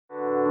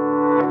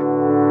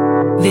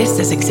This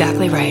is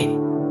exactly right.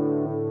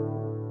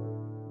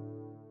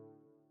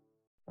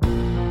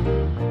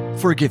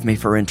 Forgive me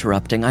for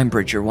interrupting. I'm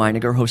Bridger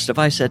Weiniger, host of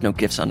I Said No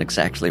Gifts on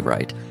Exactly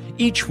Right.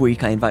 Each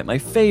week, I invite my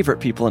favorite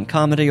people in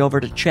comedy over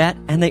to chat,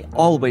 and they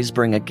always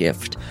bring a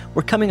gift.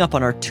 We're coming up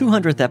on our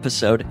 200th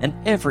episode, and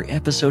every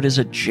episode is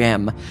a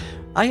gem.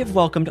 I have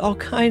welcomed all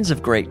kinds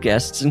of great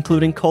guests,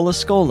 including Cola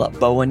Scola,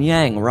 Bowen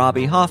Yang,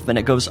 Robbie Hoffman.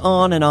 It goes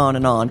on and on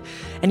and on.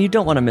 And you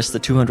don't want to miss the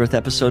 200th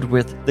episode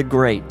with the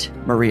great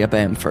Maria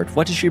Bamford.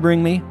 What does she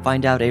bring me?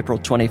 Find out April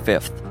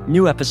 25th.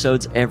 New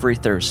episodes every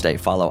Thursday.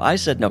 Follow I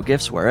Said No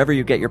Gifts wherever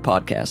you get your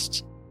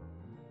podcasts.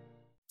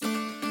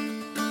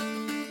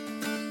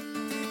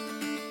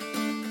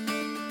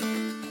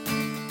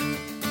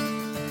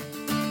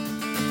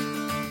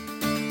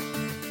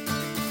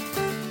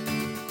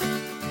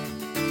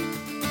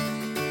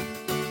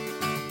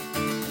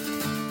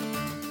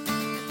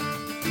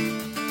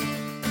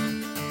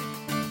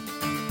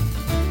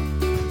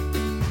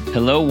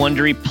 Hello,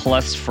 Wondery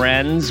Plus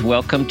friends.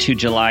 Welcome to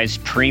July's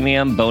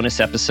premium bonus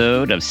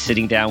episode of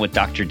Sitting Down with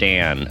Dr.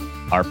 Dan.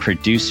 Our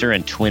producer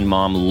and twin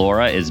mom,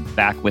 Laura, is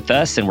back with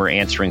us, and we're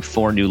answering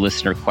 4 new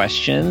listener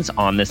questions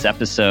on this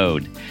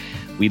episode.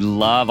 We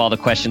love all the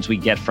questions we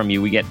get from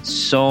you. We get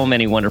so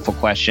many wonderful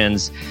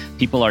questions.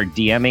 People are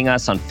DMing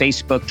us on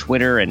Facebook,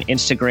 Twitter, and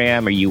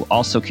Instagram, or you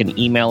also can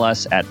email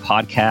us at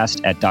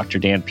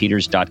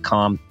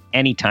podcast@drdanpeters.com.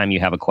 Anytime you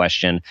have a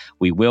question,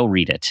 we will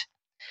read it.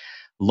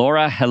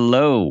 Laura,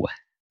 hello.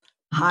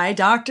 Hi,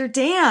 Dr.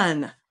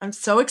 Dan. I'm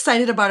so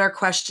excited about our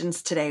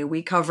questions today.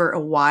 We cover a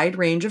wide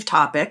range of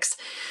topics.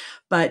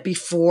 But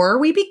before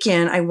we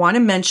begin, I want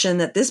to mention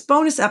that this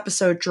bonus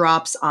episode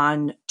drops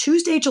on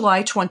Tuesday,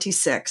 July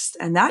 26th.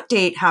 And that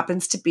date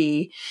happens to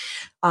be,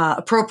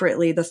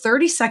 appropriately, the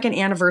 32nd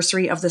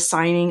anniversary of the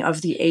signing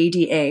of the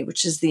ADA,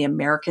 which is the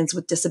Americans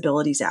with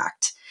Disabilities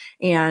Act.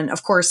 And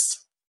of course,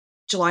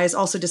 July is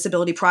also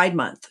Disability Pride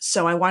Month.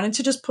 So I wanted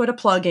to just put a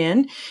plug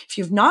in. If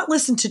you've not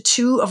listened to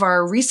 2 of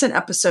our recent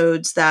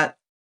episodes that,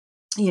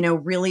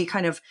 really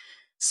kind of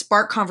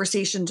spark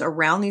conversations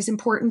around these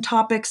important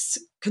topics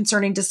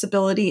concerning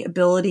disability,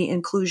 ability,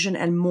 inclusion,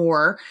 and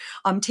more,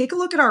 take a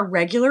look at our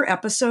regular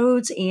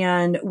episodes.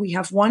 And we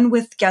have one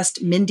with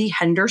guest Mindy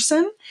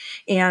Henderson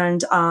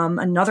and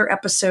another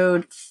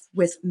episode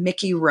with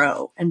Mickey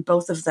Rowe. And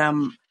both of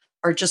them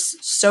are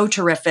just so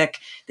terrific.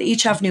 They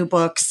each have new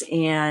books,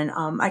 and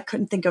I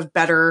couldn't think of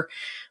better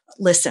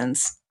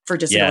listens for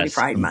Disability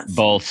Pride Month.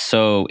 Both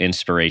so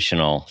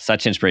inspirational,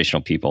 such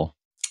inspirational people.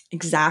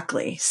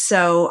 Exactly.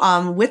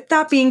 So with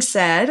that being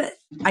said,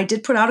 I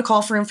did put out a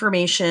call for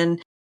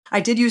information. I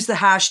did use the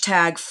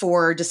hashtag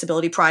for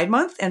Disability Pride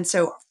Month. And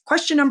so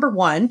question number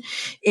 1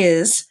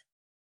 is,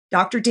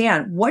 Dr.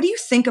 Dan, what do you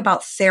think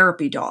about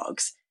therapy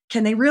dogs?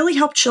 Can they really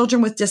help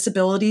children with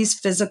disabilities,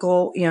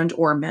 physical and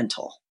or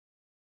mental?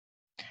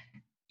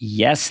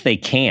 Yes, they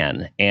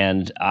can.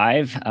 And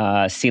I've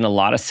seen a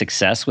lot of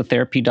success with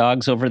therapy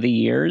dogs over the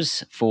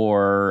years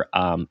for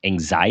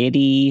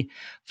anxiety,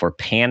 for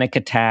panic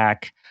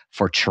attack,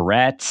 for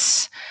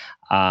Tourette's,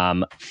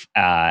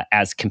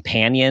 as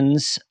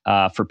companions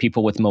for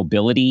people with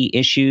mobility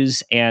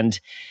issues. And,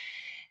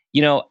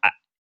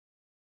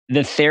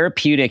 the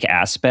therapeutic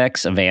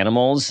aspects of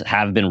animals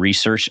have been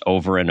researched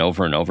over and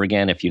over and over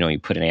again. If you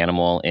put an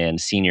animal in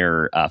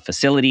senior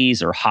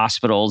facilities or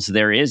hospitals,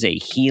 there is a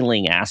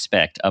healing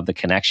aspect of the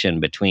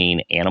connection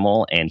between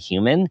animal and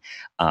human,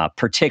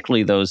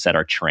 particularly those that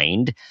are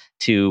trained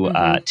to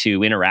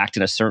interact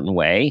in a certain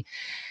way.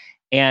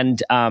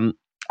 And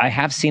I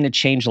have seen it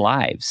change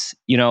lives.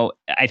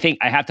 I think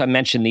I have to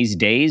mention these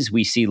days,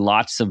 we see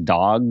lots of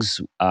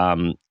dogs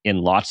in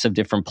lots of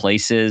different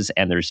places,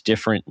 and there's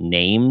different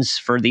names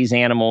for these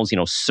animals,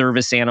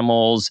 service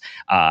animals,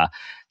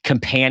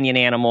 companion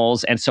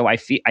animals. And so I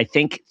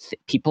think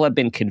people have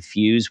been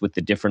confused with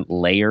the different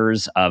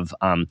layers of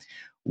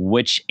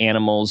which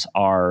animals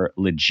are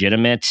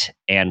legitimate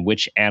and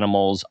which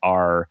animals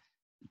are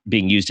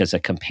being used as a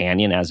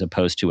companion as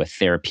opposed to a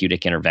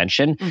therapeutic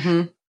intervention.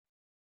 Mm-hmm.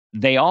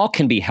 They all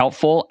can be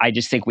helpful. I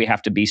just think we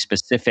have to be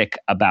specific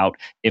about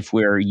if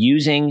we're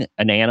using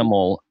an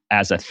animal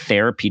as a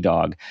therapy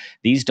dog.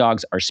 These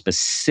dogs are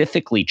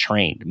specifically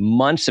trained,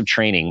 months of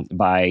training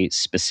by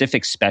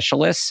specific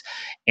specialists.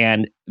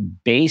 And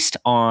based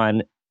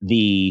on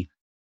the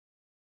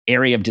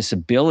area of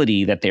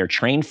disability that they're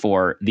trained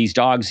for, these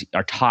dogs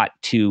are taught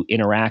to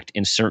interact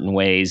in certain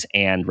ways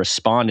and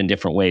respond in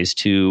different ways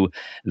to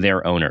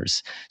their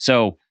owners.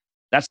 So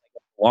that's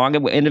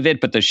long end of it,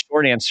 but the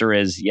short answer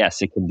is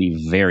yes, it can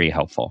be very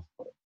helpful.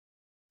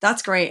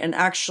 That's great. And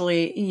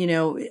actually,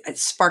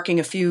 it's sparking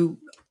a few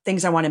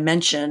things I want to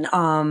mention.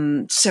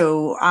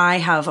 So I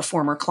have a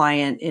former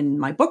client in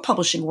my book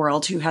publishing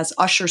world who has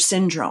Usher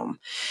syndrome,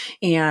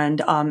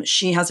 and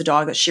she has a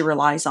dog that she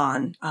relies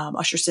on.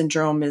 Usher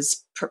syndrome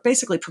is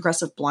basically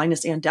progressive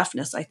blindness and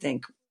deafness, I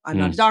think. I'm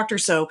not a doctor,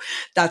 so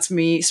that's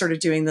me sort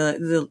of doing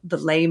the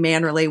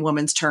layman or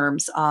laywoman's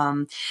terms.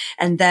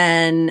 And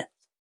then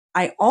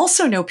I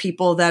also know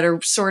people that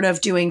are sort of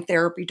doing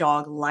therapy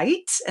dog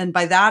light. And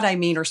by that, I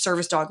mean, or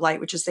service dog light,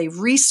 which is they've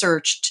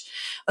researched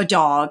a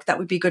dog that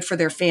would be good for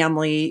their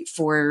family,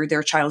 for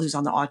their child who's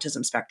on the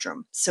autism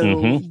spectrum.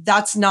 So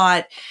that's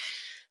not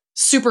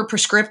super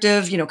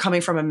prescriptive,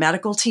 coming from a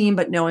medical team,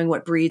 but knowing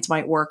what breeds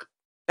might work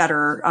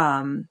better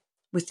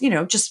with,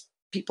 just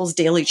people's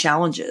daily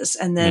challenges.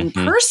 And then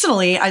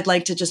personally, I'd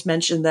like to just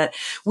mention that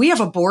we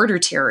have a border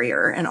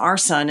terrier, and our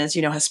son, as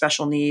you know, has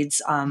special needs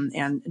and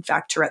in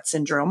fact, Tourette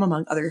syndrome,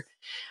 among other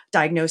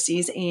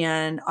diagnoses.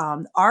 And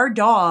our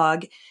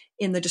dog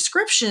in the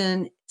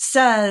description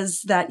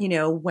says that,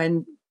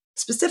 when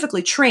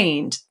specifically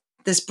trained,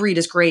 this breed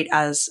is great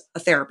as a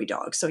therapy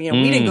dog. So, we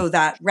didn't go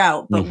that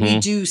route, but we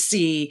do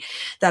see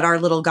that our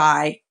little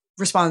guy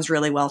responds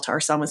really well to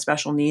our son with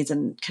special needs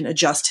and can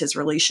adjust his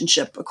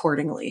relationship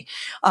accordingly.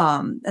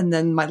 And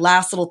then my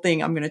last little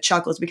thing I'm going to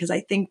chuckle is because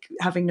I think,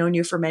 having known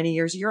you for many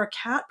years, you're a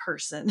cat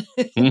person,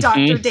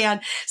 Dr.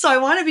 Dan. So I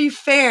want to be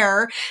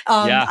fair.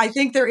 I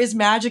think there is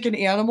magic in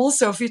animals.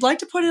 So if you'd like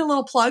to put in a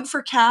little plug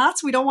for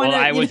cats, we don't want to.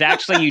 Well, I was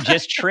actually, you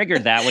just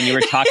triggered that when you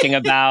were talking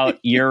about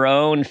your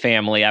own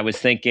family. I was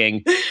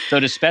thinking,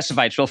 so to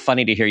specify, it's real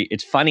funny to hear you.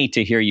 It's funny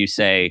to hear you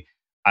say,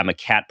 I'm a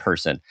cat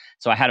person.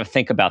 So I had to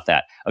think about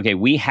that. Okay,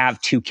 we have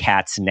 2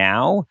 cats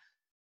now.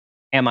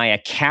 Am I a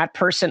cat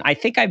person? I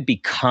think I've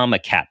become a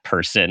cat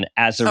person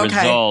as a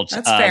result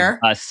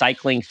of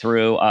cycling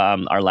through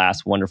our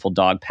last wonderful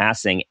dog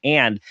passing.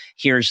 And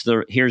here's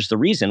the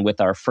reason. With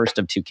our first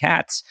of 2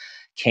 cats,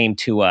 came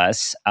to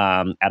us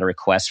at a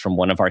request from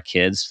one of our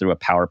kids through a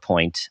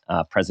PowerPoint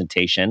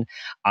presentation.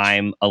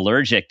 I'm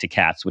allergic to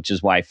cats, which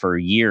is why for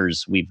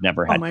years we've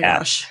never had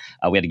cats.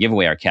 We had to give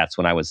away our cats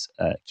when I was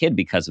a kid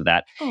because of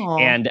that.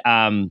 Aww.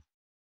 And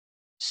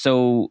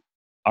so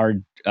our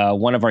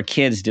one of our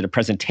kids did a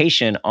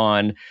presentation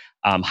on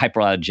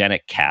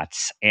hypoallergenic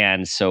cats.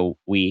 And so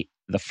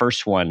the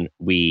first one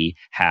we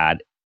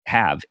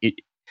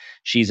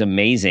she's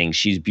amazing.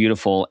 She's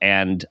beautiful.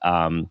 And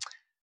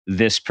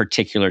this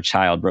particular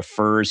child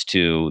refers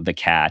to the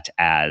cat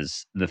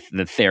as the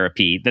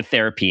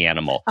therapy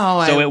animal.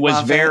 Oh, so it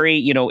was very,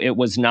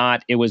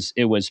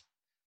 it was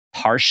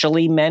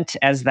partially meant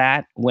as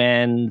that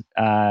when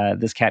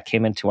this cat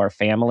came into our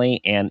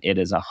family, and it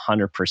is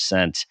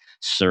 100%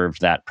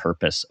 served that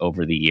purpose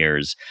over the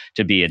years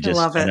to be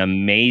an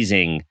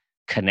amazing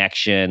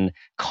connection,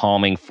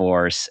 calming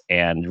force,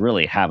 and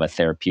really have a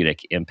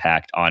therapeutic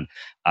impact on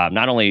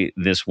not only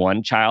this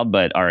one child,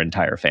 but our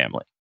entire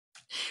family.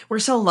 We're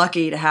so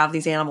lucky to have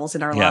these animals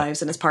in our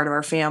lives and as part of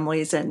our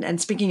families.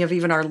 And speaking of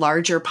even our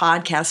larger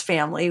podcast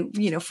family,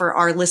 for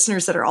our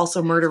listeners that are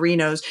also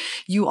murderinos,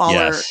 you all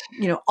are,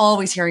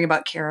 always hearing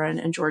about Karen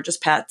and George's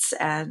pets.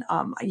 And,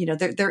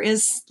 there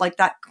is like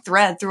that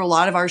thread through a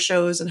lot of our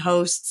shows and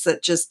hosts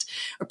that just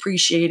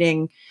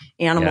appreciating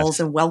animals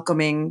and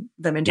welcoming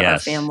them into our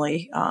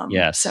family.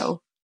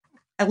 So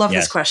I love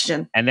this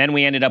question. And then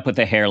we ended up with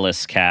a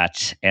hairless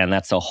cat, and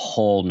that's a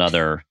whole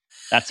nother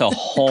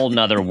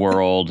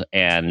world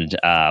and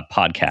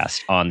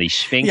podcast on the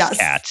Sphinx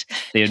cat,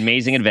 the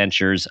amazing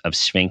adventures of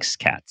Sphinx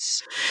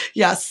cats.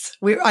 Yes.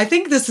 I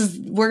think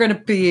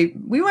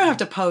we might have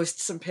to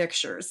post some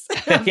pictures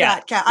of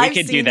that cat. I've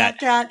seen that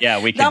cat.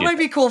 Yeah, we could. That might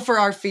be cool for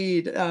our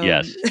feed.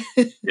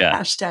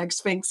 Hashtag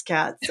Sphinx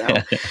cat. So,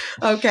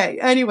 okay.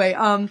 Anyway,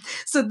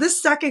 so this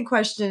second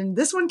question,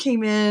 this one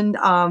came in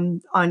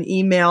on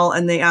email,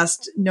 and they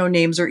asked no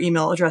names or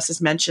email addresses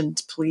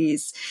mentioned,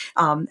 please.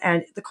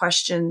 And the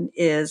question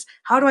is,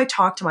 how do I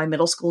talk to my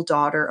middle school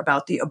daughter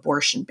about the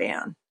abortion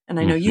ban? And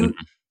I know you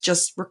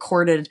just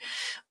recorded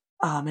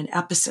an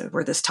episode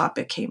where this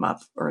topic came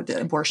up, or the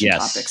abortion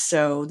topic.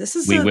 So this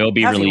is we will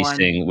be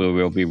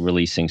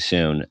releasing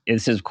soon.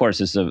 This is, of course,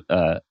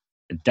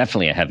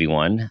 definitely a heavy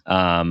one.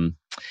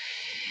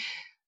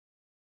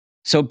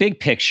 So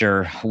big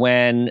picture,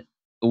 when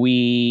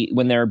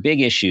there are big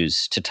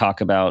issues to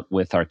talk about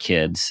with our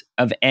kids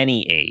of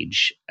any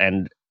age,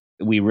 and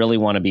we really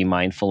want to be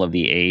mindful of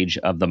the age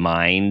of the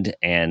mind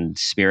and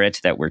spirit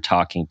that we're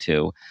talking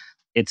to,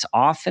 it's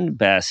often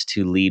best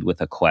to lead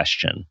with a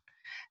question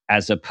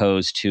as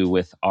opposed to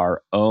with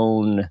our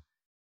own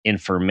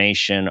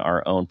information,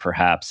 our own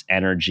perhaps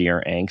energy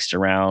or angst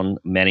around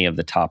many of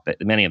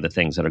the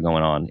things that are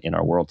going on in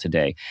our world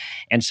today.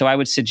 And so I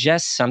would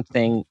suggest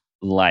something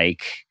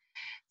like,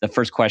 the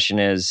first question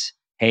is,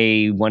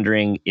 hey,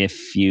 wondering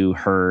if you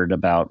heard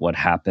about what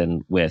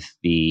happened with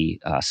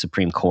the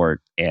Supreme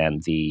Court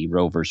and the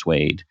Roe versus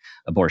Wade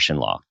abortion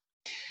law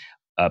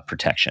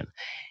protection.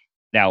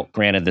 Now,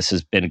 granted, this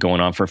has been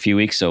going on for a few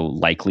weeks, so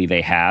likely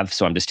they have.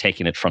 So I'm just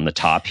taking it from the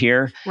top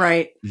here.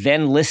 Right.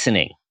 Then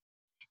listening.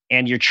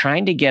 And you're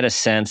trying to get a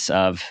sense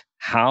of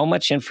how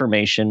much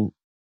information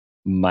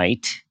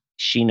might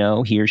he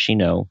or she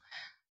know,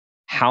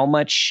 how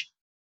much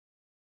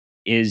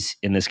is,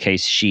 in this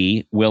case,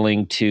 she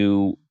willing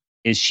to,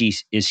 is she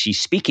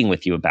speaking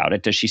with you about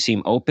it? Does she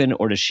seem open,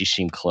 or does she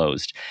seem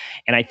closed?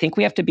 And I think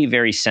we have to be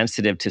very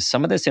sensitive to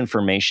some of this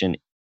information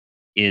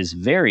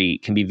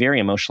can be very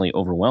emotionally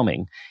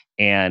overwhelming.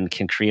 and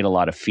can create a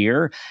lot of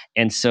fear.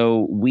 And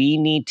so we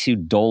need to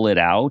dole it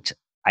out,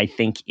 I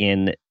think,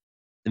 in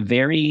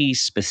very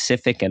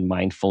specific and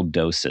mindful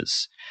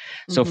doses.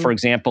 So, for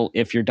example,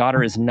 if your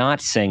daughter is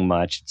not saying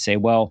much, say,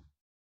 well,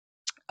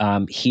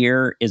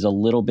 here is a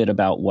little bit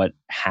about what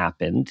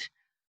happened,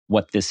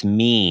 what this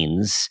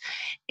means,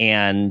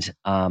 and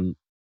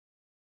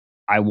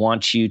I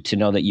want you to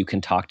know that you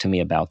can talk to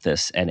me about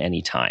this at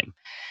any time.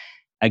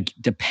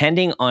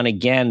 Depending on,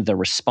 again, the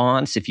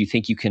response, if you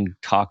think you can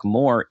talk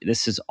more,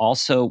 this is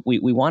also, we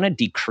want to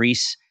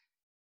decrease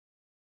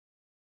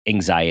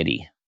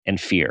anxiety and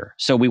fear.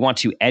 So we want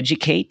to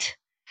educate,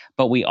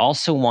 but we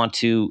also want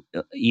to,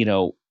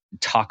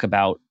 talk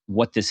about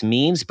what this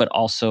means, but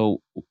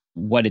also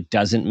what it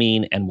doesn't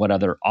mean and what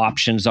other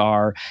options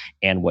are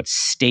and what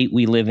state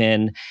we live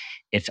in.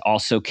 It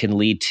also can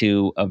lead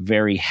to a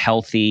very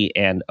healthy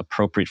and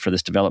appropriate for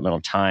this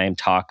developmental time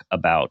talk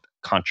about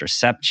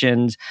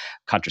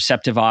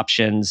contraceptive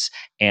options,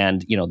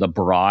 and the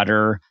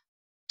broader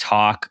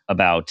talk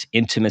about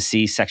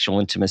intimacy,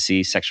 sexual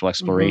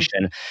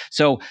exploration.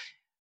 So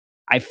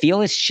I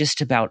feel it's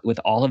just about, with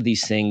all of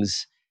these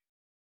things,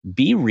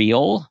 be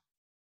real,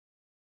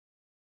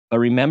 but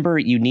remember,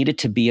 you need it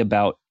to be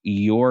about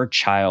your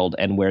child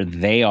and where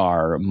they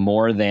are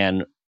more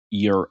than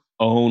your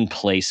own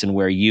place and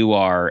where you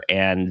are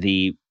and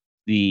the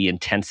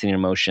intensity and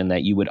emotion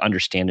that you would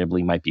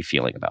understandably might be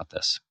feeling about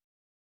this.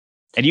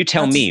 And you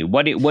tell me,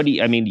 what do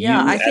you, I mean,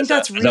 yeah, I think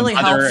that's really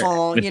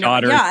helpful.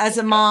 As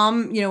a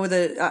mom,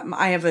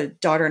 I have a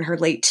daughter in her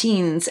late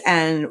teens,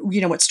 and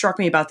what struck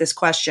me about this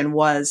question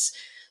was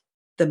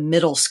the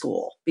middle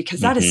school, because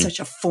that is such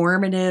a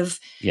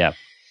formative,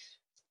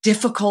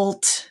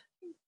 difficult,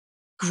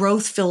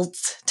 growth-filled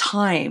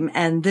time.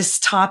 And this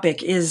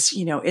topic is,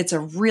 it's a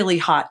really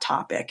hot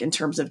topic in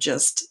terms of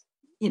just,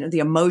 the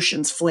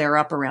emotions flare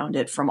up around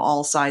it from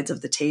all sides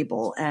of the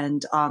table.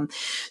 And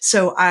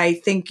so I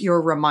think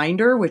your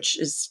reminder, which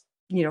is,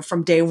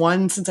 from day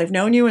one since I've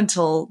known you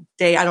until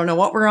day, I don't know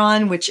what we're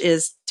on, which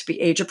is to be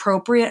age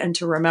appropriate and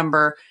to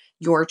remember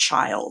your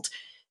child,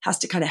 has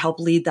to kind of help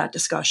lead that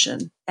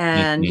discussion.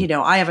 And,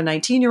 I have a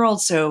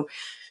 19-year-old, so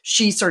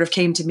she sort of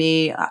came to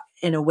me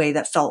in a way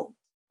that felt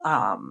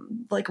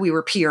like we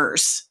were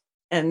peers,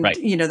 and,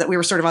 that we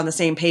were sort of on the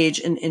same page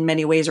in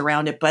many ways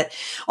around it. But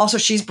also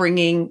she's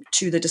bringing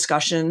to the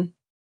discussion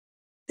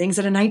things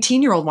that a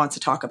 19-year-old wants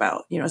to talk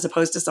about, as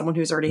opposed to someone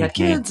who's already had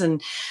kids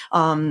and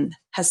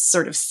has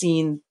sort of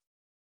seen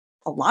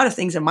a lot of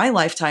things in my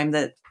lifetime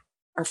that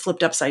are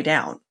flipped upside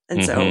down.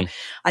 And so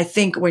I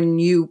think when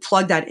you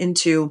plug that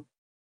into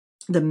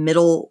the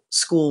middle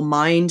school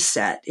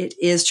mindset, it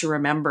is to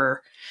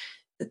remember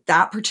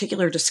that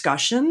particular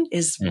discussion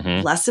is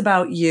less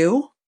about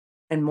you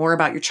and more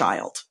about your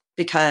child,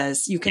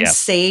 because you can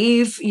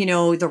save,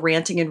 the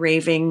ranting and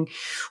raving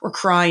or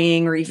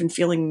crying or even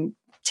feeling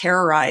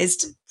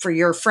terrorized for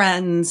your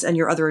friends and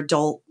your other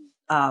adult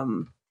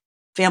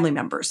family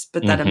members.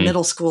 But that a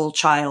middle school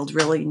child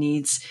really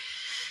needs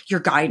your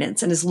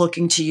guidance and is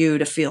looking to you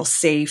to feel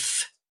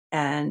safe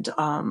and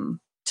to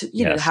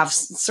have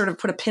sort of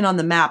put a pin on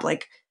the map,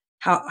 like,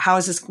 how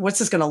is this, what's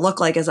this going to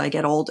look like as I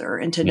get older,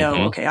 and to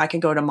know, okay, I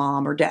can go to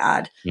mom or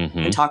dad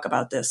and talk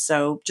about this.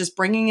 So just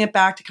bringing it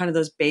back to kind of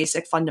those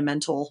basic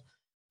fundamental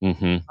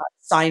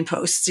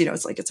signposts,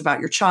 it's like, it's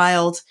about your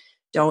child.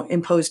 Don't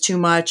impose too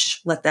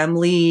much, let them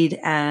lead.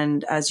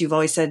 And as you've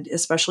always said,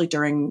 especially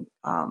during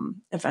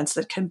events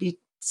that can be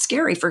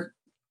scary for,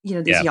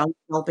 these young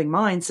developing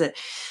minds, that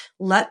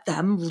let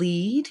them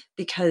lead,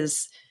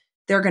 because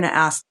they're going to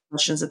ask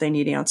questions that they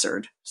need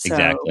answered. So,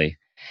 exactly.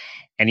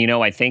 And,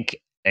 I think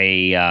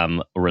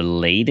a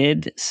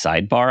related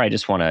sidebar, I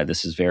just want to,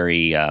 this is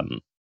very,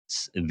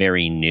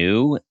 very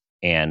new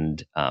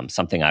and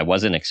something I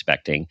wasn't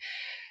expecting.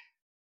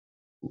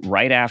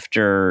 Right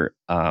after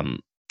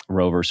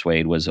Roe vs.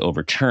 Wade was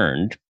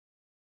overturned,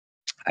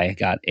 I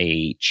got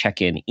a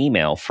check-in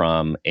email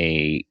from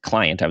a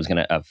client. I was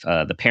going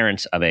to, the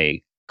parents of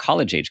a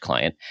college-age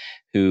client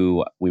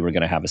who we were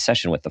going to have a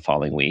session with the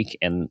following week.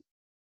 And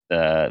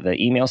the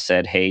email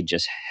said, hey,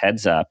 just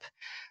heads up,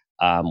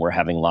 we're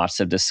having lots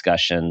of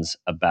discussions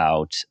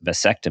about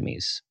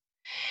vasectomies.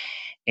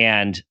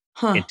 And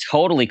it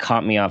totally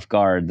caught me off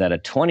guard that a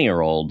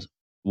 20-year-old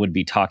would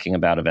be talking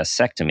about a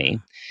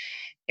vasectomy.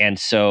 And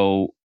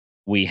so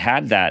we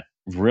had that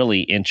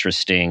really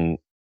interesting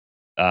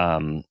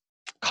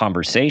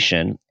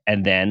conversation.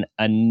 And then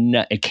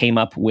it came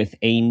up with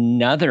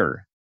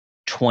another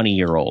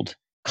 20-year-old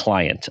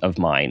client of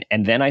mine.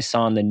 And then I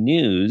saw in the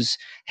news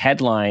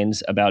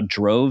headlines about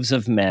droves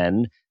of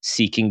men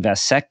seeking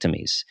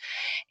vasectomies.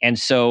 And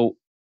so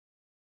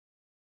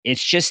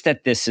it's just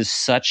that this is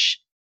such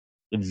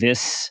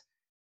this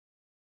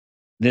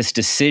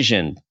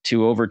decision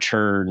to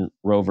overturn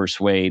Roe versus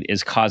Wade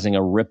is causing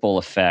a ripple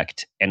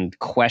effect and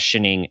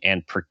questioning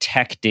and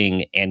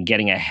protecting and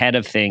getting ahead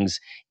of things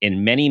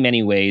in many,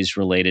 many ways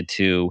related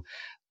to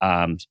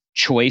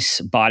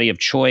body of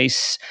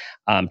choice,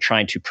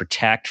 trying to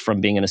protect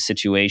from being in a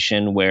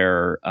situation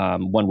where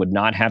one would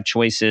not have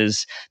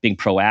choices, being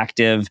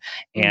proactive,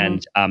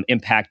 and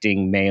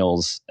impacting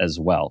males as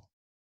well.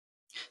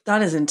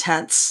 That is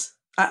intense.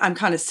 I'm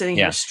kind of sitting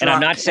here struck. And I'm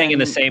not saying in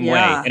the same way.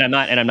 And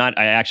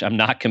I'm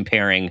not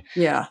comparing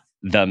Yeah.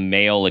 the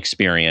male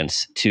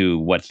experience to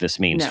what this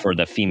means for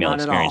the female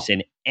experience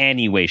in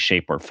any way,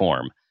 shape, or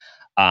form.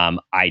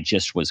 I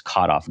just was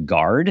caught off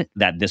guard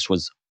that this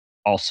was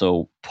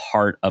also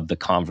part of the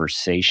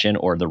conversation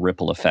or the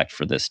ripple effect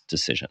for this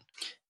decision.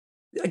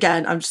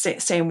 Again, I'm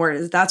just saying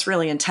word. That's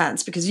really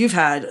intense because you've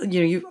had,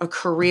 a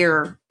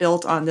career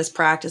built on this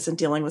practice and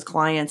dealing with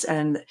clients.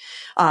 And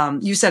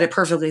you said it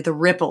perfectly, the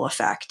ripple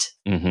effect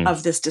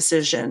of this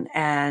decision.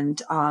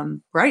 And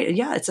right.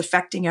 Yeah. It's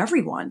affecting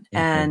everyone.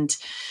 And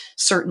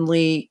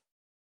certainly,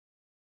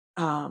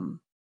 wow.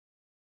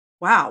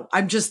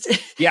 I'm just,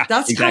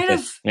 that's exactly.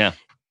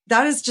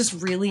 That is just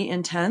really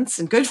intense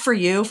and good for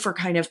you for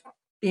kind of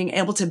being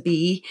able to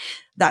be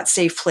that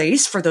safe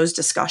place for those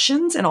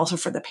discussions and also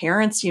for the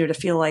parents, to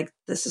feel like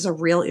this is a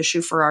real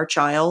issue for our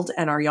child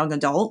and our young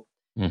adult.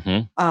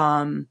 And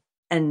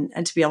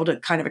to be able to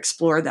kind of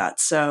explore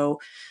that. So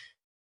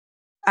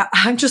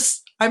I'm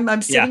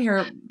sitting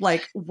here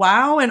like,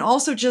 wow. And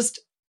also just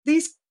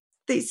these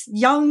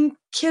young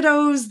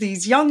kiddos,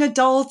 these young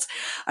adults,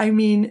 I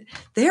mean,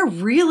 they're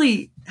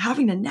really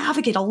having to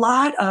navigate a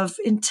lot of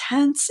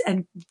intense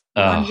and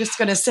I'm just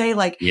going to say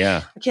I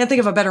can't think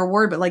of a better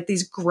word, but like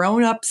these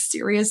grown up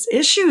serious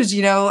issues,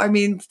 I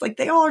mean, like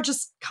they all are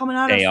just coming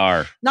out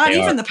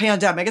the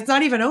pandemic. It's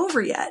not even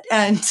over yet.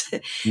 And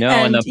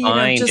the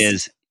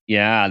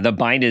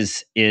bind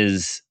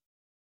is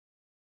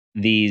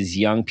these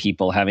young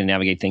people having to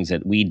navigate things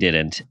that we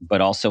didn't, but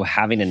also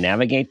having to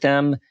navigate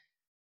them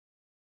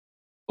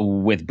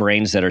with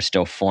brains that are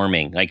still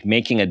forming, like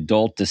making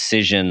adult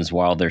decisions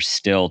while they're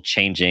still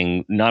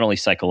changing, not only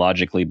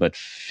psychologically, but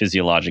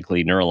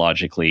physiologically,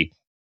 neurologically.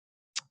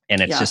 And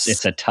it's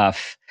it's a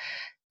tough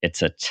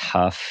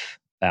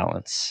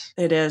balance.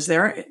 It is.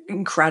 They're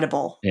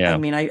incredible. Yeah. I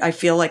mean, I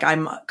feel like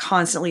I'm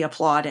constantly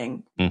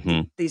applauding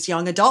these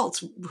young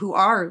adults who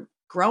are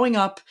growing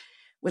up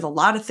with a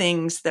lot of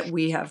things that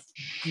we have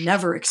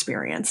never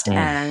experienced.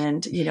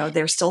 And,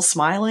 they're still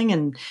smiling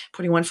and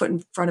putting one foot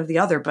in front of the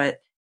other,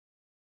 but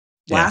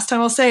last time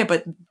I'll say it,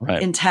 but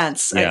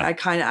intense. I'm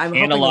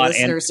hoping the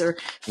listeners are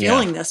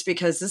feeling this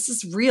because this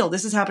is real.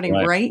 This is happening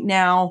right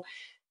now.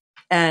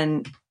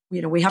 And,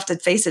 we have to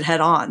face it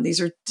head on.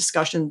 These are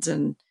discussions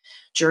and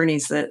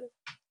journeys that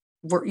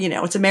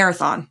it's a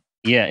marathon.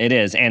 Yeah, it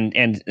is. And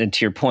to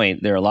your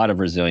point, there are a lot of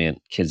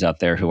resilient kids out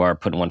there who are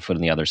putting one foot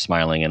in the other,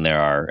 smiling. And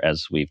there are,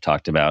 as we've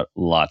talked about,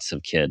 lots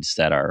of kids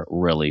that are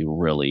really,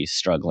 really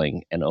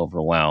struggling and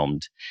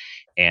overwhelmed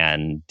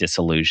and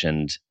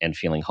disillusioned and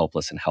feeling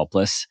hopeless and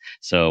helpless.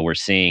 So we're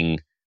seeing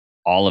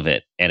all of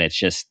it. And it's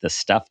just, the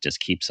stuff just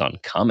keeps on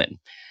coming.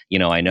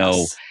 I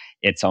know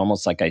it's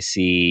almost like I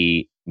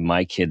see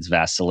my kids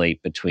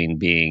vacillate between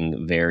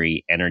being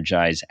very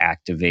energized,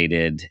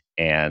 activated,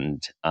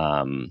 and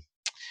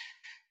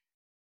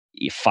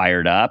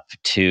fired up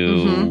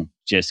to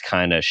just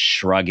kind of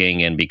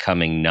shrugging and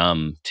becoming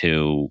numb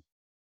to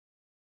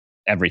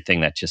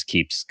everything that just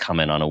keeps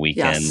coming on a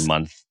weekend,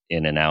 month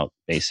in and out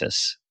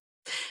basis.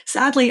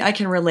 Sadly, I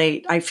can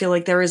relate. I feel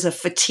like there is a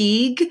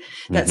fatigue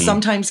that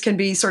sometimes can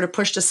be sort of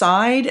pushed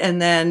aside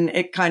and then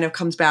it kind of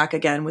comes back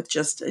again with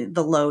just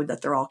the load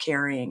that they're all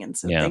carrying. And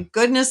so thank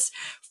goodness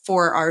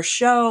for our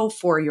show,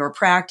 for your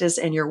practice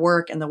and your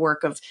work and the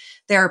work of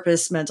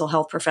therapists, mental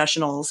health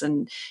professionals,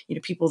 and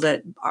people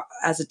that are,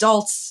 as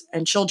adults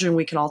and children,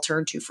 we can all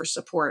turn to for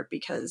support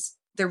because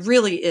there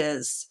really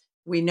is,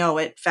 we know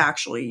it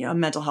factually, a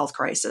mental health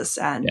crisis.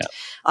 And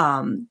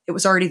it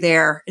was already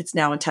there. It's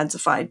now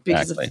intensified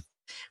because of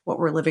what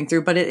we're living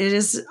through. But it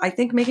is, I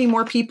think, making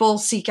more people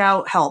seek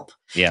out help,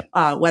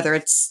 whether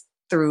it's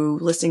through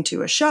listening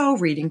to a show,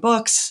 reading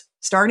books,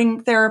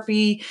 starting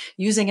therapy,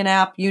 using an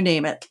app, you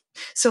name it.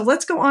 So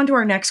let's go on to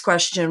our next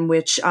question,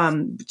 which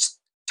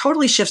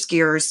totally shifts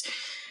gears.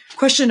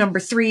 Question number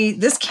 3.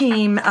 This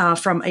came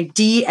from a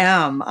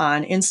DM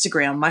on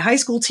Instagram. My high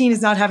school teen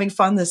is not having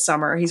fun this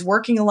summer. He's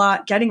working a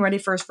lot, getting ready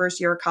for his first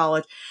year of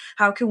college.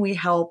 How can we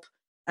help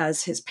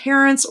as his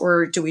parents,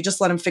 or do we just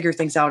let him figure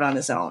things out on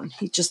his own?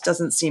 He just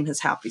doesn't seem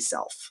his happy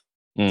self.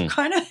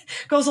 Kind of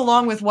goes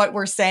along with what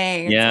we're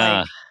saying.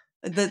 Yeah.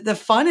 It's like the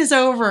fun is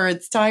over.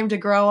 It's time to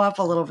grow up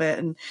a little bit.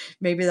 And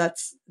maybe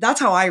that's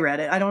how I read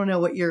it. I don't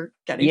know what you're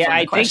getting from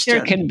the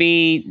question. I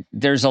think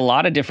there's a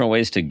lot of different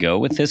ways to go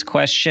with this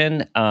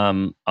question.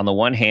 On the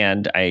one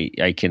hand,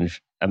 I can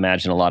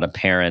imagine a lot of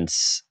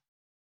parents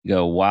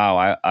go,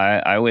 wow,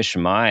 I wish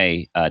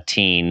my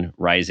teen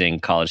rising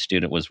college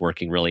student was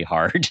working really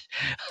hard.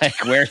 Like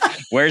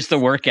where's the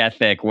work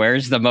ethic?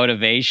 Where's the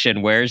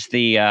motivation? Where's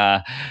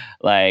the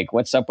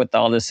what's up with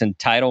all this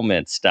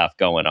entitlement stuff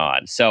going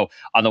on? So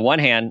on the one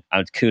hand,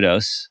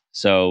 kudos.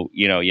 So,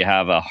 you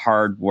have a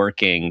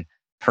hardworking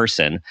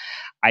person.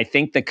 I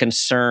think the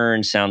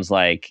concern sounds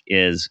like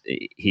is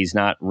he's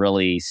not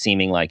really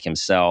seeming like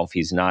himself.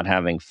 He's not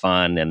having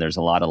fun, and there's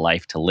a lot of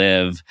life to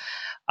live.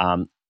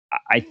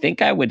 I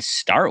think I would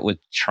start with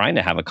trying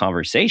to have a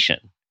conversation.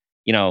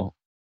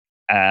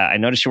 I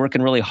noticed you're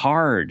working really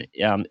hard.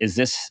 Is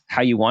this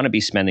how you want to be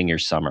spending your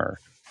summer?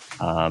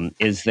 Are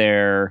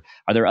there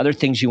other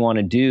things you want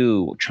to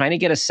do? Trying to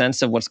get a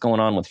sense of what's going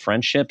on with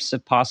friendships,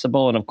 if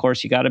possible. And of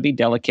course, you got to be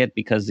delicate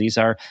because these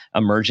are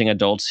emerging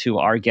adults who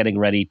are getting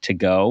ready to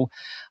go.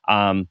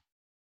 A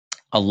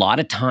lot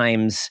of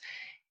times,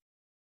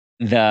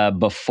 the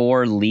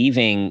before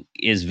leaving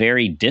is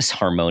very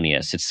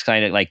disharmonious. It's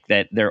kind of like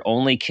that there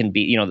only can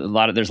be, there's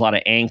a lot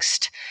of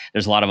angst,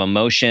 there's a lot of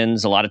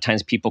emotions. A lot of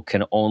times people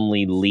can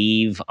only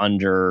leave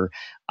under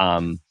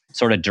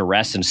sort of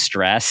duress and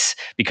stress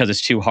because it's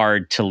too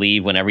hard to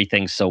leave when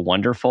everything's so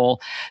wonderful.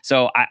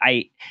 So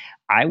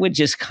I would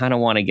just kind of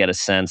want to get a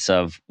sense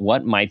of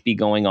what might be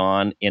going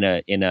on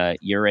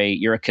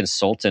you're a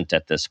consultant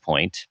at this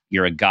point.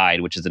 You're a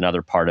guide, which is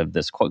another part of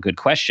this good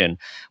question,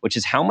 which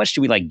is how much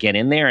do we get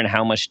in there and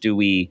how much do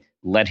we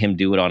let him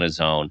do it on his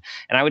own?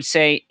 And I would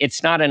say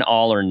it's not an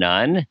all or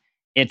none.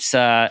 It's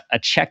a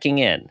checking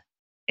in.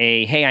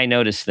 Hey, I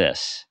noticed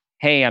this.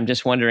 Hey, I'm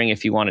just wondering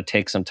if you want to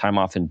take some time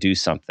off and do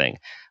something.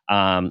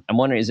 I'm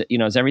wondering,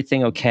 is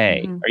everything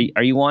okay? Mm-hmm.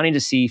 Are you wanting to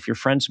see if your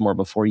friends more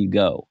before you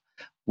go?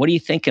 What are you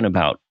thinking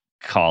about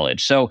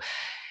college? So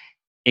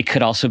it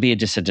could also be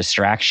just a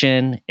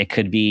distraction. It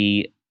could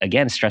be,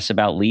 again, stress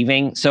about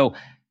leaving. So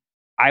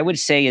I would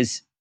say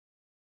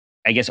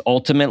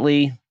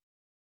ultimately,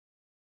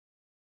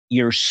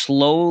 you're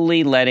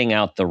slowly letting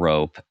out the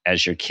rope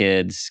as your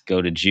kids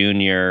go to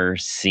junior,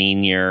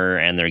 senior,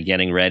 and they're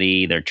getting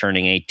ready. They're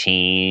turning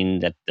 18,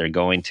 that they're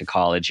going to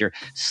college. You're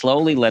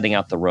slowly letting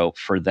out the rope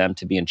for them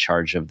to be in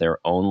charge of their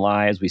own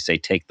lives. We say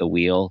take the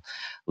wheel,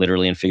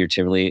 literally and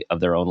figuratively, of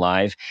their own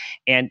life.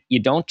 And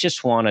you don't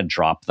just want to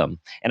drop them.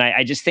 And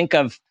I think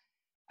of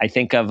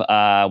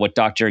what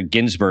Dr.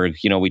 Ginsburg,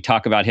 we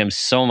talk about him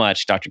so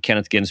much, Dr.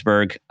 Kenneth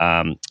Ginsburg.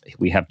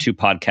 We have 2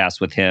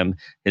 podcasts with him.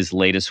 His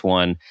latest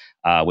one,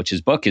 which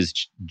his book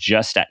is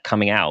just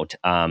coming out.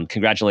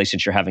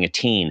 Congratulations, you're having a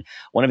teen.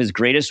 One of his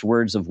greatest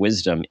words of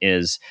wisdom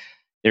is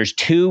there's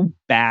 2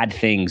 bad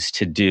things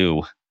to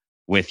do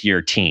with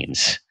your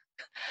teens.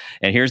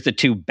 And here's the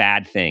 2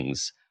 bad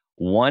things.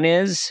 One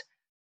is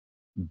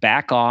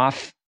back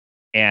off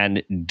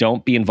and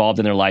don't be involved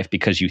in their life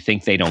because you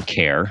think they don't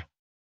care.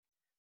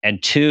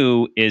 And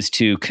 2 is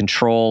to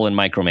control and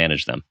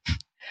micromanage them.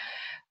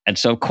 And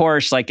so, of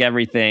course, like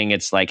everything,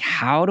 it's like,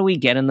 how do we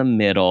get in the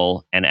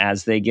middle? And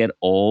as they get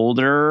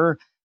older,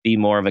 be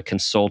more of a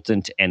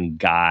consultant and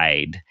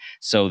guide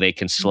so they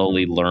can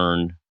slowly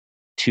learn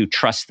to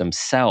trust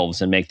themselves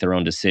and make their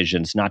own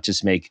decisions, not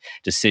just make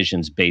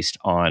decisions based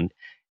on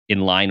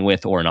in line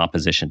with or in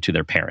opposition to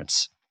their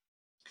parents.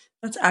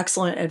 That's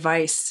excellent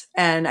advice.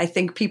 And I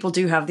think people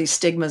do have these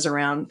stigmas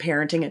around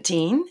parenting a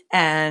teen,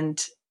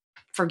 and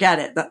forget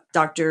it.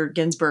 Dr.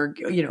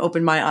 Ginsburg,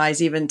 opened my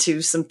eyes even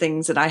to some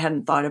things that I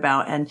hadn't thought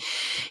about. And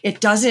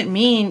it doesn't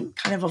mean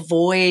kind of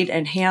avoid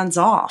and hands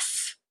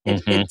off.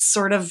 It's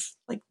sort of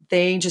like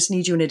they just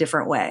need you in a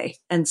different way.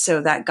 And so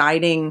that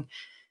guiding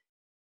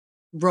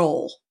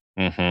role,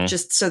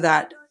 just so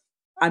that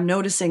I'm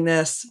noticing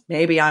this,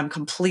 maybe I'm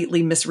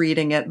completely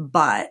misreading it,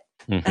 but,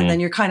 and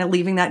then you're kind of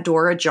leaving that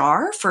door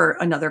ajar for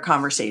another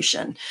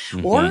conversation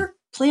or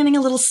planting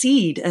a little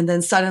seed. And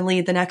then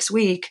suddenly the next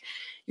week,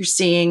 you're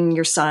seeing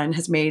your son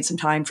has made some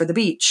time for the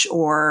beach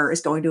or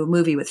is going to a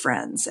movie with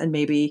friends, and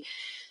maybe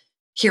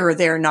here or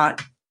there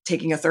not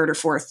taking a third or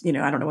fourth, I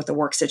don't know what the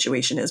work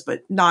situation is,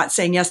 but not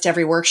saying yes to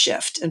every work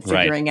shift and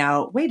figuring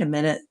out, wait a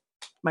minute,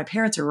 my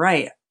parents are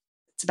right.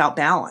 It's about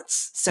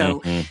balance.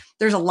 So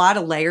there's a lot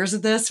of layers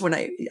of this. When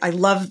I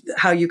love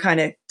how you kind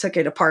of took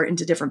it apart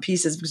into different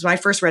pieces, because when I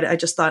first read it, I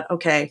just thought,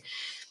 okay,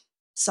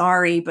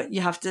 sorry, but you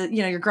have to,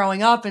 you're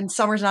growing up and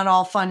summer's not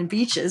all fun and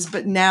beaches.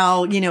 But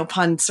now,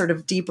 upon sort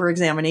of deeper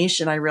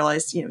examination, I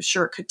realized,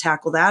 sure, it could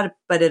tackle that,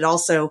 but it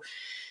also,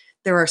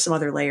 there are some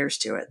other layers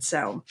to it.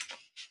 So,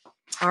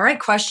 all right,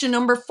 question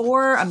number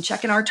 4. I'm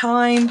checking our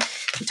time.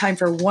 Time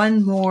for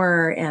one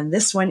more. And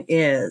this one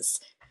is,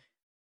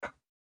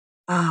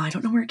 I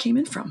don't know where it came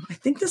in from. I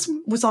think this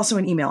was also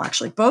an email,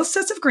 actually. Both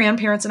sets of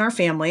grandparents in our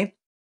family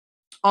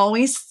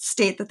always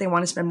state that they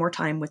want to spend more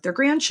time with their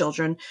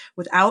grandchildren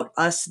without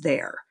us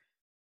there.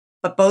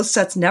 But both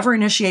sets never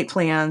initiate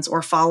plans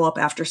or follow up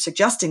after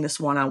suggesting this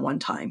one-on-one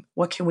time.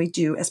 What can we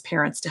do as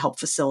parents to help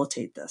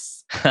facilitate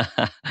this? So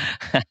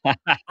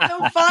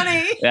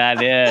funny.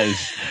 That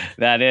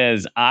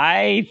is.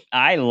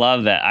 I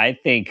love that. I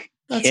think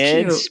that's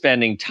kids cute.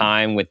 Spending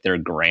time with their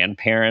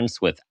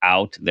grandparents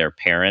without their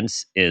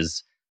parents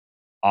is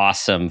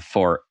awesome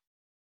for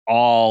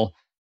all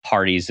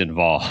parties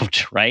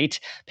involved, right?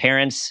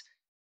 Parents,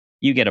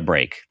 you get a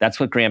break. That's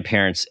what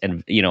grandparents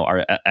and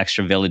our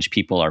extra village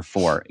people are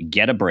for.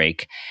 Get a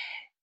break.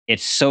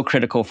 It's so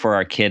critical for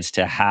our kids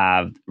to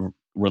have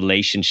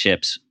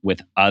relationships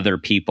with other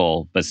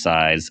people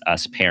besides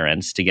us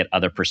parents, to get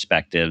other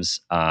perspectives,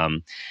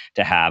 to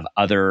have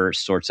other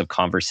sorts of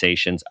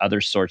conversations, other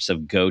sorts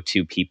of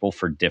go-to people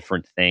for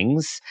different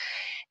things.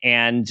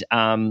 And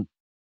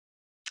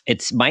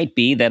it might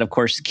be that, of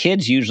course,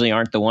 kids usually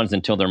aren't the ones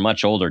until they're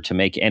much older to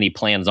make any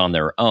plans on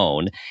their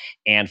own.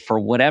 And for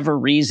whatever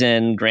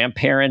reason,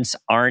 grandparents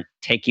aren't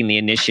taking the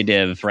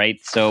initiative, right?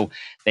 So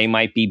they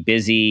might be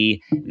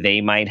busy.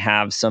 They might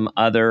have some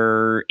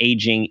other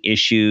aging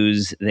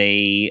issues.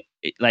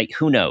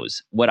 Who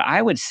knows? What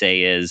I would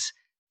say is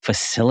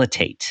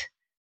facilitate.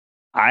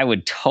 I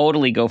would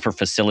totally go for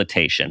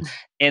facilitation,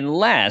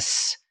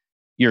 unless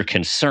you're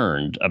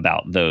concerned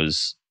about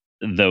those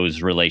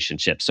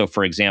relationships. So,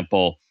 for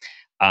example,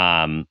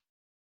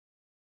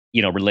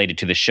 related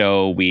to the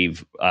show,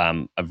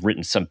 I've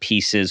written some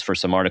pieces for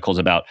some articles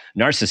about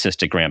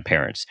narcissistic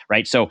grandparents,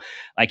 right? So,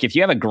 like, if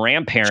you have a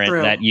grandparent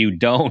True. that you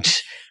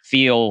don't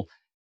feel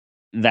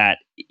that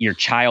your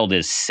child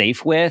is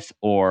safe with,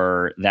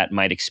 or that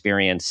might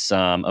experience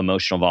some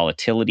emotional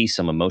volatility,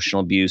 some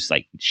emotional abuse,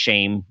 like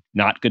shame,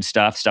 not good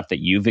stuff that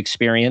you've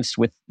experienced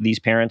with these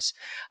parents.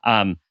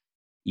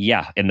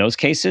 In those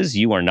cases,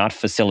 you are not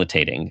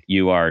facilitating.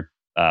 You are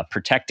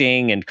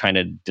protecting and kind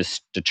of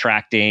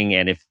detracting,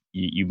 and if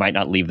you might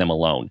not leave them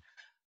alone.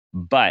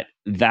 But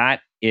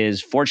that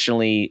is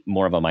fortunately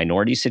more of a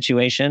minority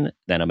situation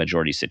than a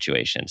majority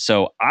situation.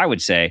 So I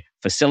would say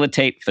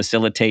facilitate,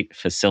 facilitate,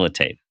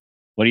 facilitate.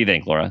 What do you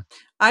think, Laura?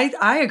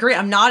 I agree.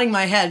 I'm nodding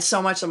my head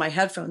so much that my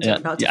headphones are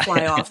about to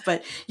fly off.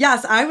 But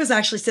yes, I was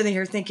actually sitting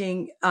here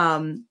thinking,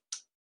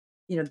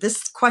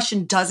 this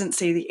question doesn't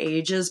say the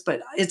ages,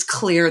 but it's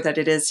clear that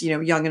it is,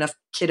 young enough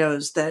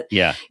kiddos that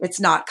it's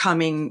not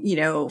coming,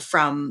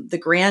 from the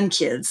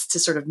grandkids to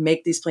sort of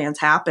make these plans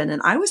happen.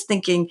 And I was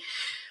thinking,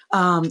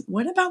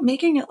 what about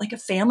making it like a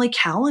family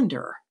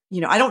calendar?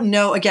 I don't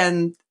know,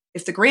 again,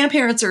 if the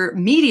grandparents are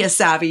media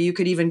savvy, you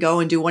could even go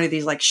and do one of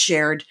these like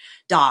shared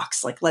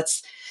docs, like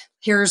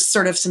here's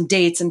sort of some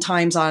dates and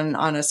times on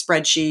a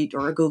spreadsheet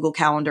or a Google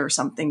Calendar or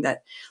something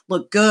that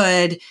look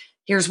good.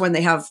 Here's when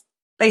they have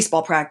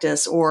baseball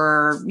practice,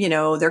 or,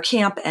 their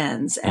camp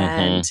ends.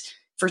 And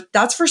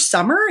that's for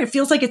summer. It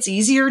feels like it's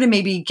easier to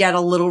maybe get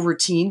a little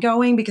routine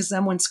going, because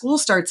then when school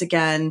starts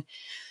again,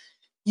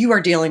 you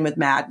are dealing with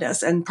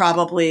madness and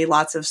probably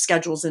lots of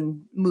schedules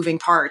and moving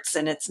parts,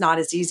 and it's not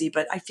as easy.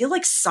 But I feel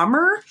like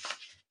summer,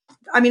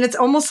 it's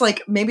almost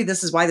like maybe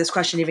this is why this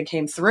question even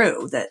came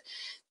through, that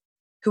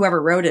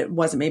whoever wrote it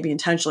wasn't maybe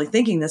intentionally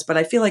thinking this, but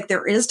I feel like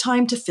there is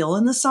time to fill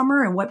in the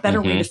summer, and what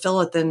better way to fill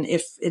it than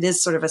if it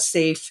is sort of a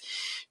safe,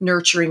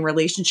 nurturing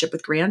relationship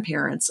with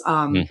grandparents.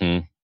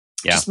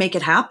 Just make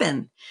it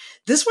happen.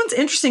 This one's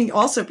interesting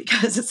also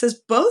because it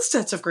says both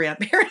sets of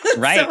grandparents.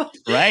 Right, so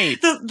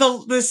right.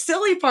 The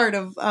silly part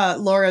of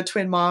Laura,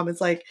 twin mom, is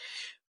like,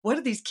 what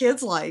are these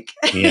kids like?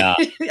 Yeah.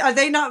 Are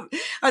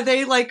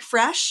they like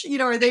fresh?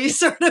 Are they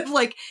sort of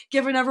like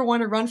giving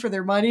everyone a run for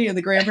their money, and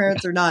the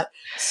grandparents are not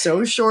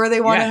so sure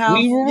they want to have?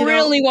 We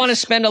really want to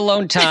spend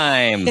alone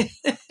time.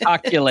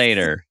 Talk to you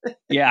later.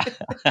 Yeah.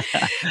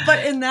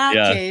 But in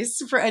that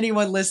case, for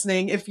anyone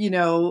listening, if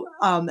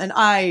and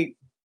I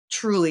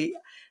truly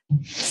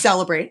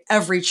celebrate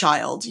every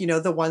child,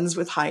 the ones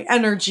with high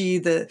energy,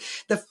 the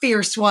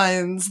fierce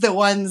ones, the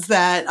ones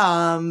that,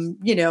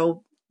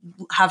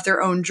 have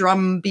their own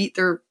drum beat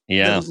they're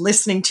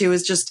listening to,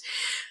 is just,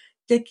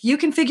 you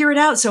can figure it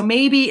out. So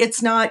maybe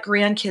it's not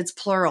grandkids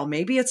plural.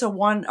 Maybe it's a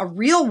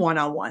real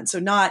one-on-one. So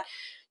not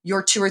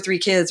your 2 or 3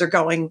 kids are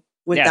going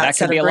with that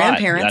set of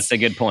grandparents. That's a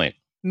good point.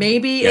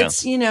 Maybe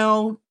it's,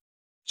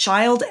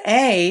 child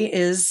A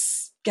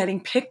is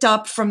getting picked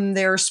up from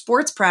their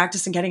sports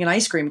practice and getting an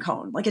ice cream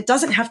cone. Like, it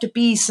doesn't have to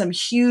be some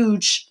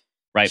huge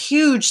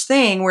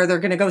thing where they're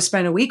going to go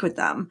spend a week with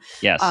them.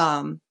 Yes.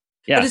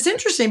 But it's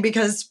interesting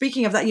because,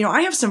 speaking of that,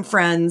 I have some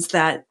friends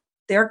that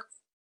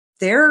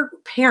their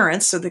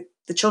parents, so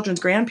the children's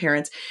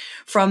grandparents,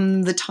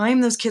 from the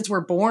time those kids were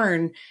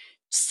born,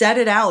 set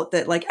it out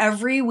that like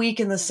every week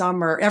in the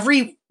summer,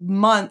 every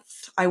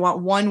month, I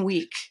want 1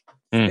 week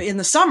in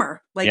the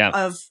summer,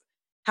 of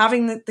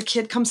having the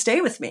kid come stay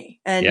with me.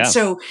 And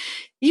so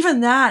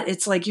even that,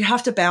 it's like you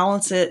have to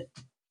balance it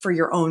for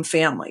your own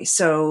family.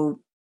 So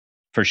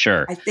for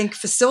sure, I think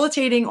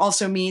facilitating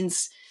also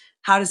means,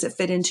 how does it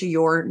fit into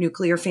your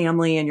nuclear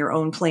family and your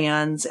own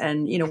plans,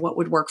 and, what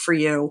would work for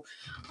you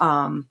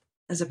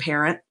as a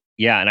parent?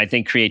 Yeah. And I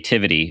think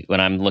creativity, when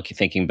I'm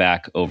thinking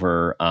back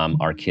over,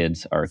 our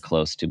kids are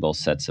close to both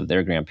sets of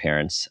their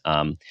grandparents.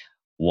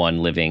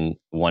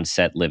 One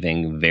set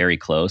living very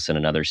close, and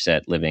another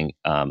set living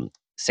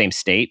same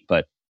state,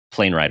 but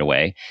plane ride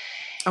away.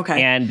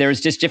 Okay. And there's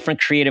just different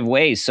creative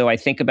ways. So I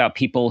think about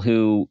people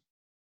who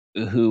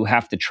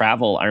have to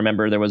travel. I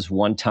remember there was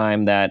one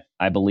time that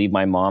I believe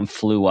my mom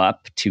flew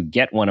up to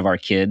get one of our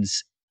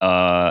kids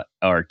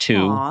or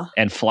two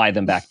and fly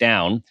them back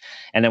down.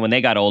 And then when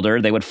they got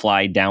older, they would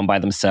fly down by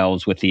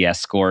themselves with the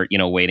escort,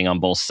 waiting on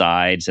both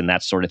sides and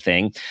that sort of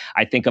thing.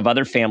 I think of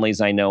other families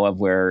I know of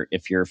where,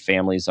 if your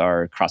families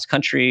are cross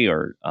country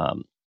or,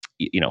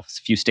 a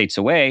few states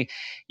away,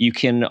 you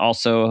can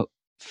also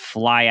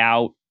fly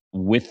out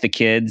with the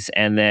kids,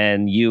 and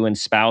then you and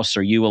spouse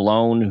or you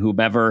alone,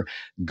 whomever,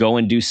 go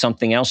and do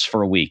something else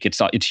for a week.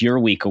 It's your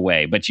week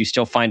away, but you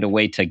still find a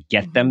way to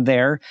get them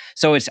there.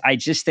 So I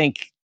just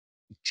think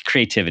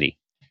creativity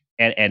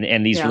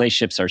and these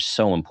relationships are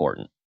so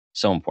important.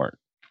 So important.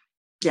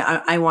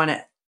 Yeah, I want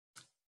to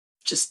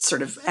just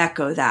sort of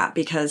echo that,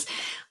 because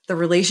the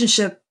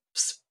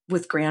relationships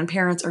with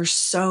grandparents are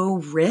so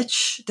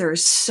rich.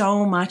 There's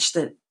so much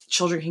that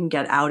children can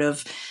get out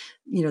of,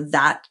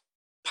 that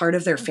part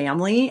of their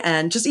family.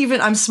 And just even,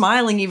 I'm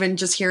smiling even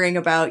just hearing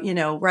about,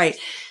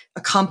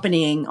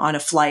 accompanying on a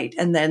flight,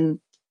 and then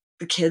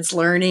the kids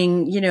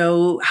learning,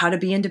 how to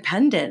be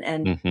independent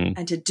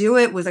and to do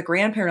it with a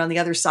grandparent on the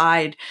other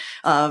side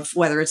of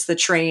whether it's the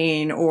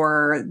train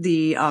or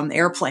the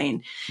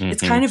airplane.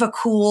 It's kind of a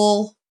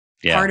cool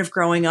part of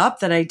growing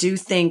up that I do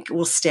think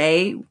will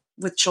stay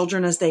with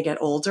children as they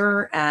get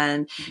older.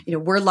 And,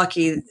 we're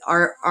lucky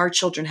our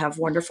children have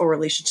wonderful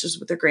relationships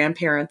with their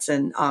grandparents.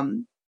 And,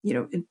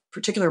 in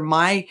particular,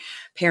 my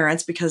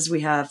parents, because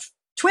we have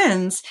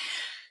twins,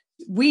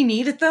 we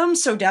needed them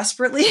so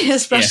desperately,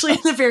 especially in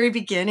the very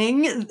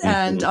beginning.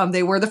 And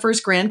they were the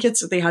first grandkids,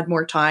 so they had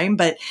more time,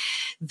 but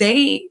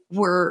they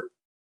were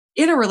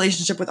in a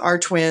relationship with our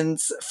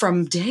twins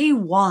from day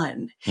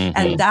one.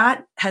 And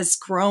that has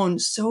grown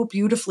so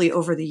beautifully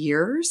over the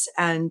years.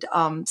 And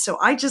so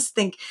I just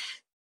think,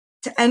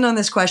 to end on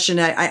this question,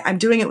 I'm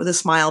doing it with a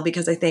smile,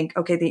 because I think,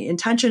 okay, the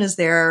intention is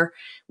there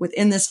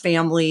within this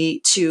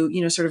family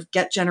to, sort of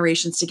get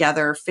generations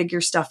together, figure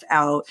stuff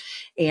out.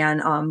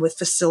 And with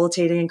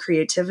facilitating and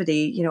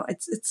creativity,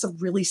 it's a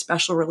really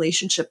special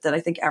relationship that I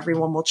think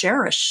everyone will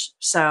cherish.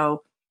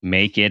 So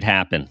make it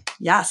happen.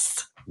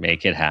 Yes.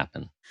 Make it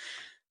happen.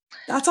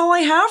 That's all I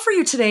have for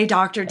you today,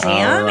 Dr. Dan.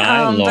 All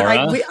right,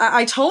 Laura. But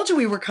I told you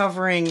we were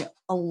covering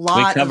a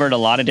lot of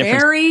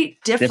very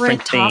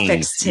different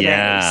topics today.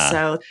 Yeah.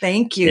 So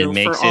thank you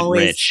for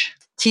always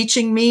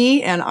teaching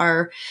me and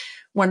our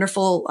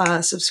wonderful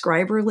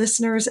subscriber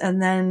listeners,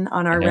 and then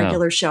on our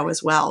regular show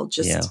as well.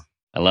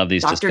 I love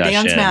these Dr.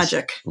 discussions. Dan's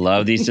magic.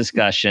 Love these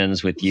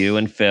discussions with you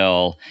and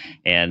Phil.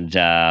 And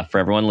for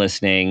everyone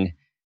listening,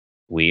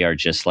 we are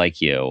just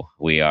like you.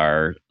 We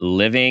are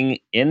living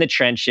in the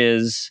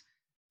trenches,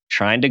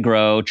 trying to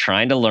grow,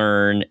 trying to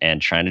learn,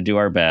 and trying to do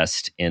our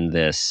best in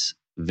this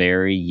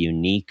very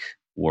unique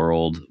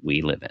world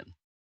we live in.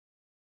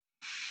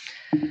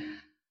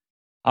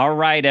 All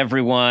right,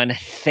 everyone.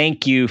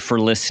 Thank you for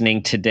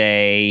listening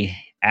today.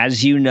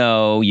 As you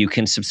know, you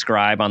can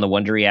subscribe on the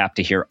Wondery app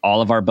to hear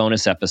all of our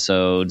bonus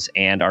episodes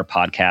and our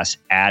podcast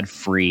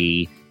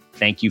ad-free.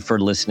 Thank you for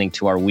listening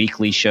to our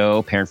weekly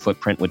show, Parent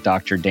Footprint with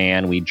Dr.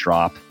 Dan. We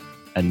drop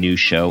a new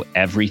show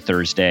every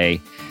Thursday.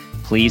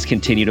 Please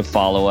continue to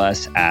follow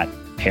us at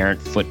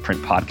Parent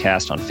Footprint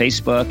Podcast on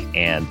Facebook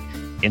and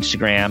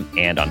Instagram,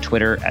 and on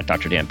Twitter at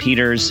Dr. Dan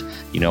Peters.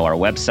 Our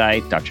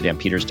website,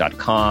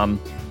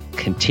 drdanpeters.com.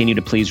 Continue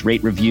to please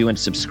rate, review, and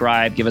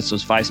subscribe. Give us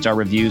those 5-star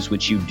reviews,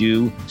 which you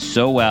do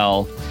so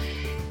well.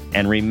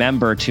 And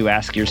remember to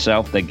ask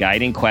yourself the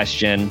guiding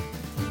question: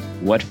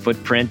 what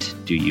footprint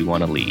do you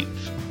want to leave?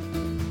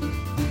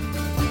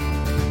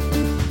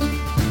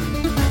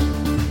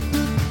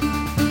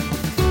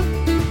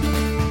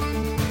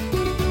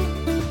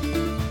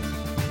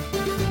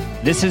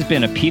 This has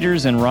been a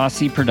Peters and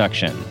Rossi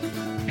production.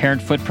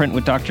 Parent Footprint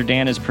with Dr.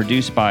 Dan is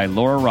produced by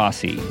Laura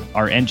Rossi.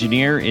 Our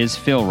engineer is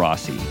Phil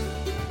Rossi.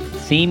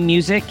 Theme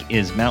music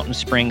is Mountain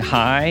Spring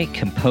High,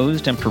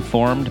 composed and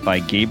performed by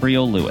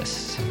Gabriel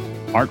Lewis.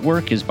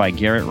 Artwork is by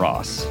Garrett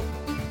Ross.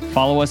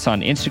 Follow us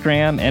on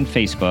Instagram and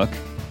Facebook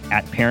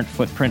at Parent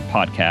Footprint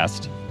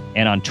Podcast,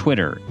 and on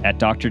Twitter at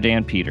Dr.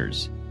 Dan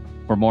Peters.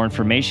 For more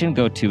information,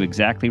 go to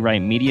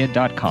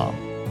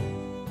exactlyrightmedia.com.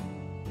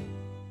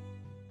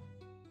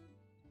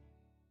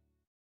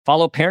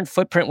 Follow Parent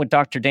Footprint with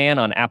Dr. Dan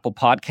on Apple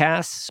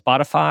Podcasts,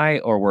 Spotify,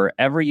 or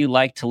wherever you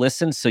like to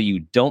listen so you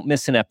don't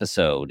miss an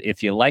episode.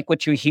 If you like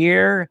what you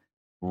hear,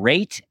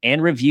 rate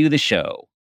and review the show.